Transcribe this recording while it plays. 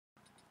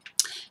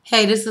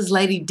Hey, this is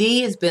Lady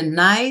D. It's been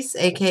nice,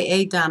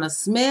 aka Donna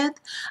Smith.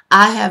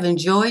 I have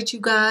enjoyed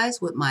you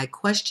guys with my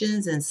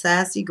questions and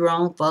sassy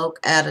grown folk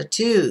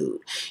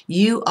attitude.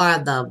 You are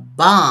the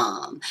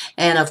bomb.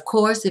 And of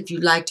course, if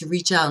you'd like to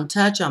reach out and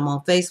touch, I'm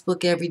on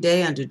Facebook every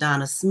day under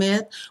Donna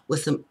Smith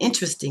with some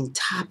interesting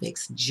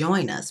topics.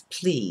 Join us,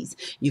 please.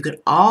 You can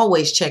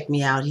always check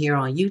me out here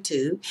on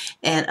YouTube.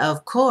 And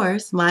of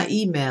course, my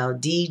email,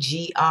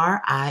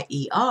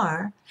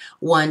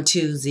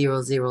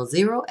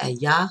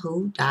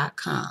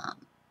 dgrier1200@yahoo.com.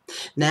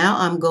 Now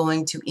I'm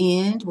going to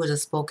end with a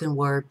spoken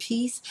word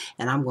piece,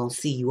 and I'm going to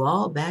see you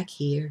all back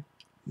here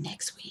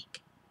next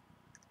week.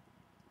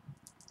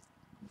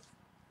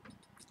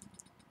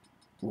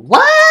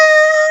 What?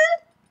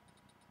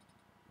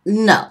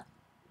 No.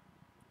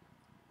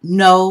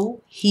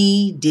 No,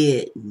 he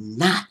did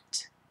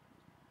not.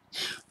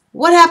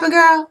 What happened,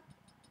 girl?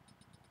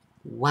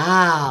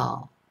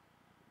 Wow.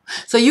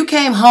 So you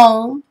came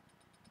home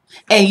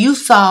and you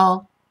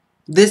saw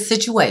this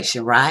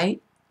situation,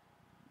 right?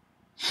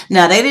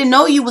 Now, they didn't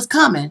know you was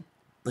coming,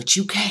 but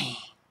you came.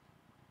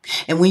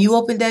 And when you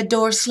opened that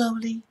door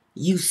slowly,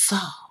 you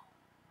saw.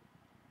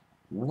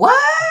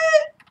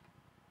 What?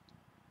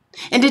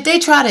 And did they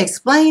try to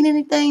explain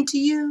anything to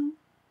you?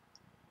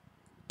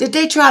 Did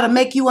they try to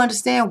make you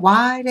understand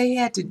why they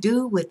had to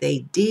do what they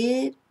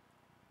did?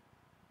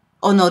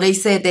 Oh, no, they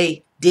said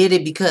they did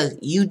it because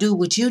you do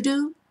what you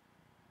do?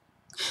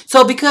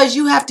 So because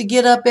you have to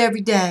get up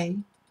every day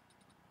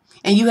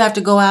and you have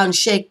to go out and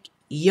shake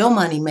your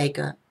money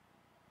maker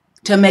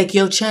to make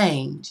your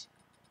change,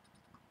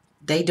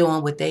 they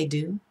doing what they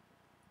do?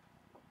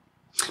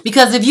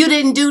 Because if you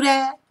didn't do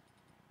that,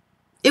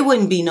 it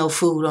wouldn't be no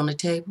food on the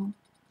table.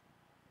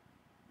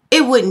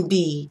 It wouldn't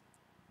be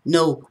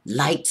no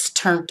lights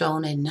turned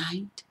on at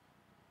night.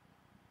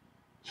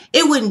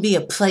 It wouldn't be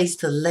a place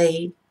to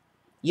lay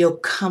your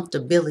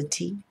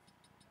comfortability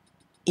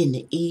in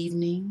the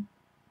evening.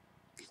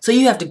 So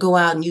you have to go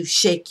out and you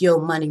shake your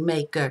money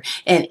maker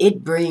and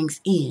it brings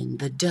in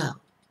the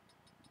dough.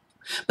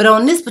 But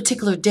on this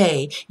particular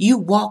day, you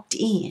walked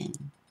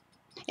in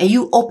and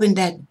you opened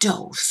that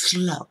door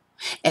slow.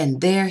 And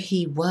there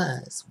he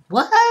was.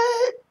 What?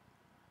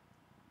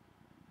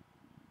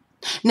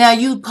 Now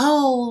you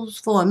pose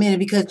for a minute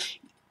because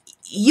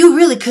you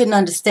really couldn't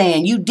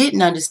understand. You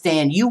didn't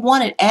understand. You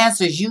wanted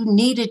answers. You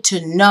needed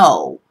to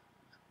know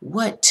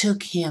what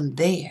took him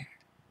there.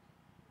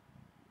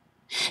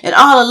 And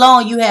all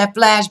along you had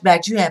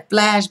flashbacks. You had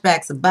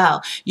flashbacks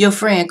about your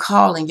friend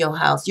calling your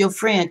house, your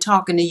friend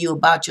talking to you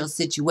about your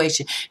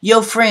situation,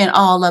 your friend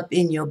all up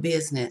in your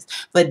business.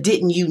 But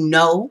didn't you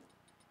know,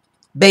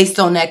 based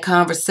on that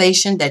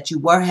conversation that you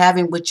were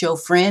having with your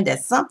friend,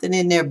 that something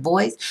in their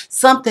voice,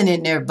 something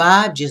in their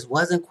vibe just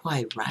wasn't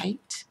quite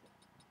right?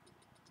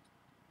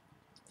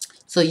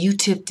 So you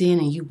tipped in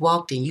and you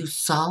walked and you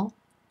saw.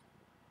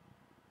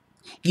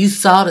 You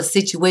saw the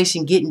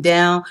situation getting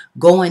down,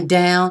 going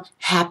down,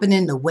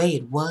 happening the way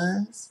it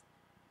was.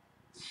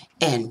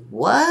 And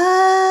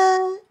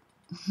what?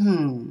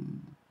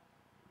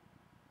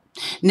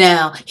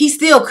 Now, he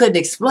still couldn't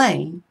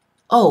explain.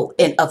 Oh,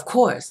 and of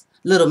course,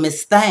 little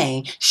Miss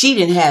Thing, she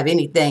didn't have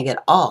anything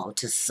at all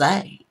to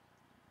say.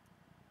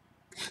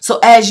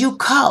 So as you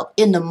caught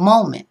in the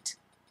moment,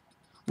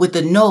 with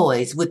the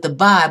noise, with the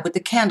vibe, with the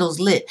candles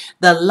lit,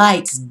 the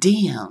lights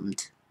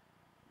dimmed,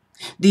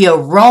 the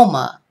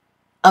aroma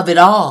of it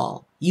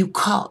all, you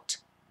caught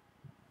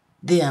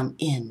them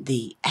in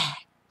the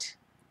act.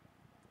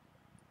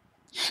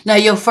 Now,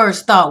 your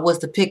first thought was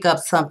to pick up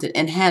something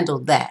and handle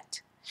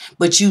that.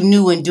 But you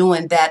knew in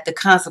doing that, the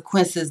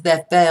consequences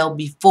that fell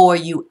before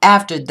you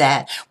after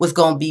that was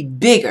going to be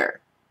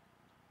bigger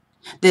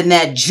than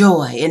that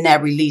joy and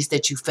that release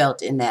that you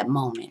felt in that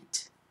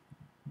moment.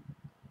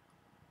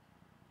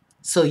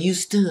 So you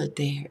stood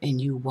there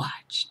and you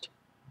watched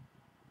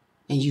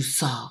and you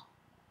saw.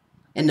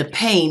 And the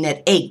pain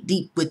that ached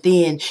deep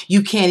within,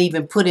 you can't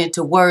even put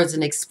into words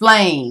and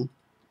explain.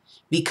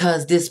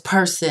 Because this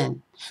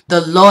person, the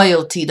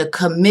loyalty, the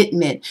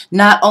commitment,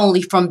 not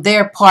only from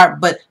their part,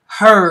 but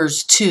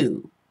hers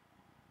too.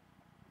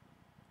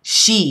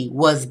 She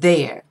was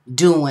there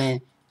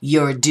doing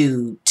your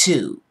due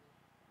too.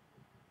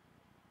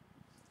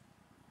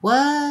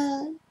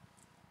 What?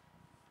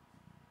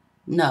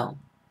 No,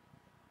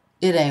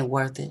 it ain't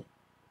worth it.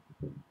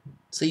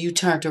 So you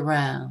turned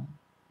around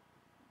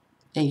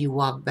and you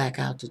walked back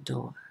out the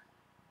door.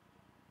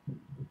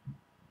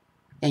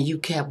 And you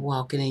kept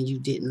walking and you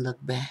didn't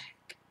look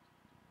back.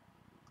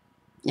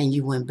 And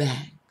you went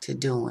back to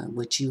doing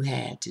what you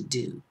had to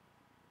do.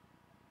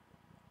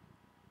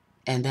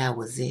 And that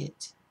was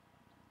it.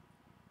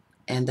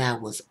 And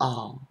that was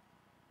all.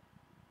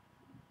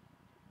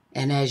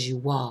 And as you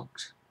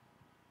walked,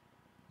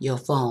 your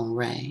phone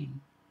rang.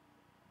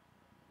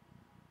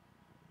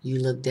 You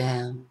looked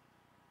down,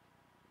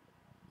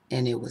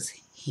 and it was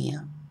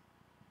him.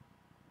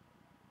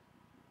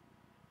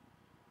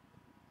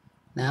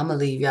 Now, I'm going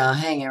to leave y'all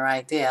hanging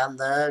right there. I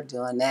love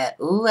doing that.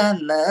 Ooh, I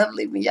love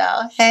leaving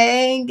y'all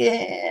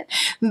hanging.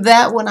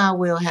 That one I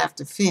will have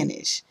to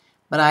finish.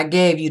 but I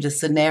gave you the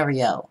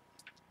scenario.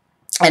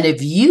 And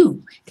if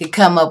you can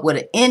come up with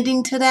an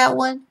ending to that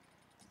one,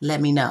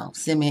 let me know.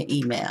 Send me an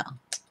email.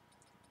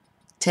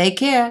 Take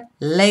care.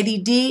 Lady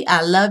D,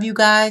 I love you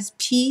guys.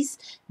 Peace.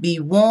 Be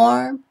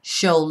warm.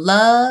 Show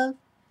love.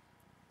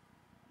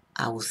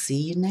 I will see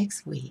you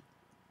next week.